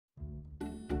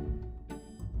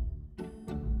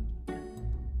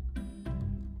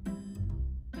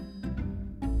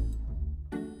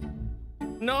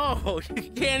No,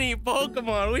 you can't eat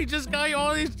Pokemon. We just got you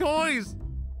all these toys.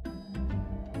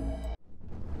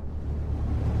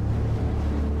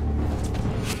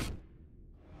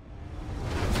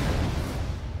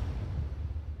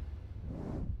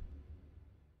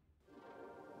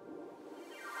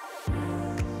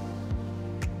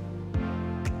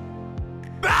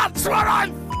 That's what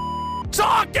I'm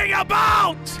talking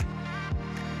about!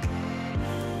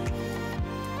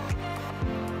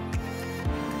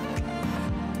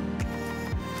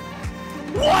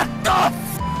 What the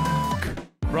f?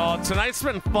 Bro, tonight's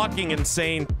been fucking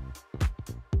insane.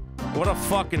 What a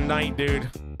fucking night, dude.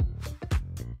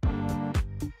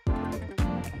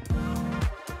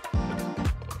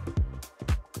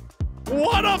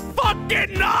 What a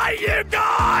fucking night, you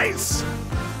guys!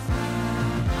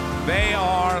 They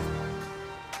are...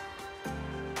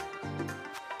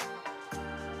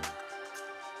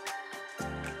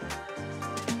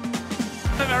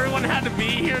 If everyone had to be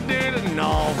here, dude?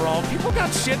 No, bro. People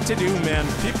got shit to do, man.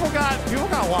 People got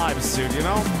lives, dude, you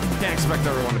know? Can't expect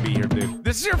everyone to be here, dude.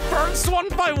 This is your first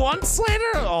 1x1,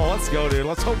 Slater? Oh, let's go, dude.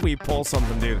 Let's hope we pull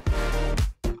something, dude.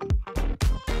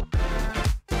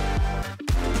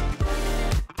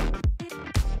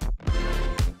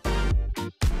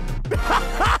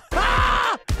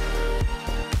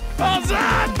 How's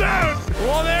that, dude?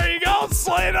 Well, there you go,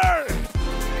 Slater!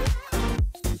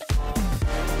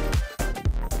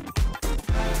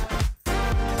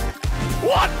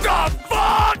 What the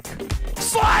fuck?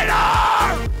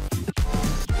 Slater!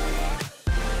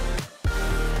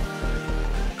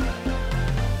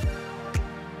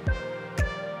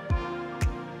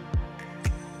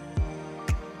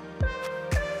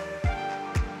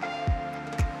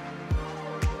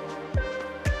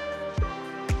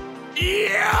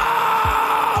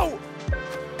 Yo!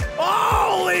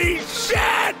 Holy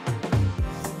shit!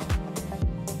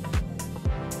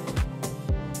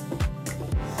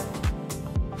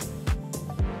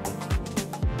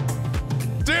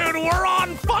 Dude, we're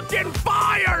on fucking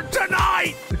fire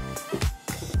tonight!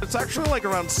 It's actually like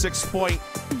around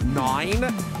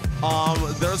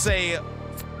 6.9. There's a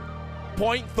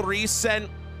 0.3 cent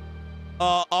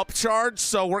upcharge,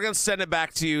 so we're gonna send it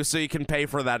back to you so you can pay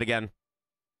for that again.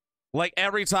 Like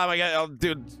every time I get, oh,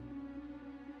 dude.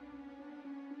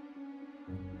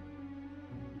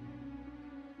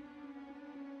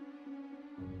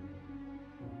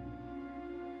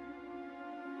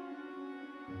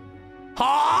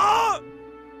 Huh?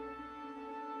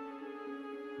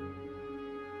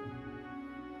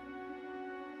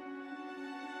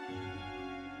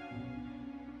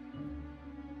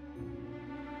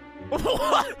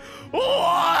 What?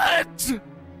 What?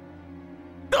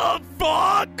 The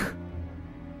fuck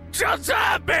just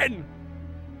happened?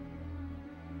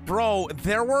 Bro,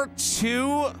 there were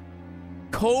 2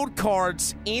 code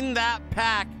cards in that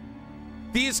pack.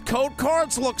 These code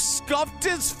cards look scuffed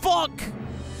as fuck.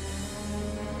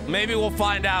 Maybe we'll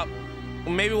find out.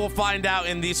 Maybe we'll find out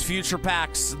in these future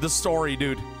packs the story,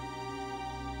 dude.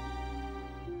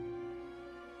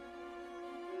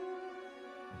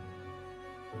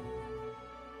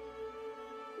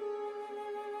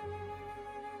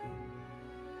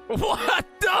 What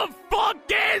the fuck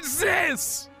is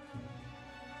this?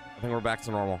 I think we're back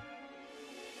to normal.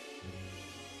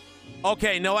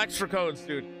 Okay, no extra codes,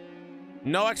 dude.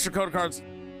 No extra code cards.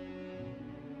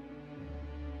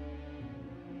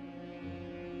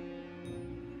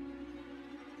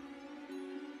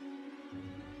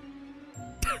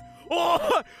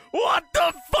 Oh, what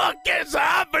the fuck is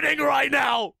happening right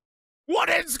now? What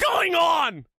is going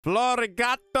on?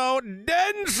 Florigato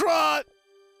Dendra.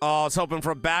 Oh, I was hoping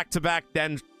for a back-to-back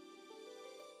Dendra.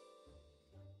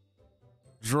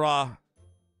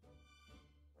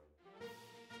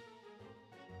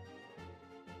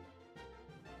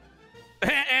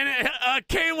 And it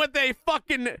came with a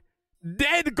fucking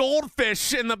dead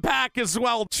goldfish in the pack as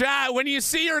well. Chat, when you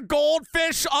see your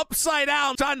goldfish upside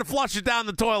down, time to flush it down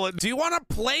the toilet. Do you want to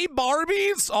play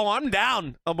Barbies? Oh, I'm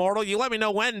down. Immortal, you let me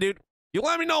know when, dude. You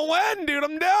let me know when, dude.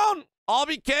 I'm down. I'll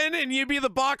be Ken and you be the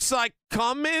box I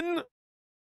come in.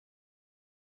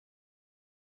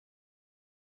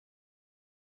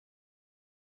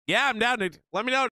 Yeah, I'm down, dude. Let me know.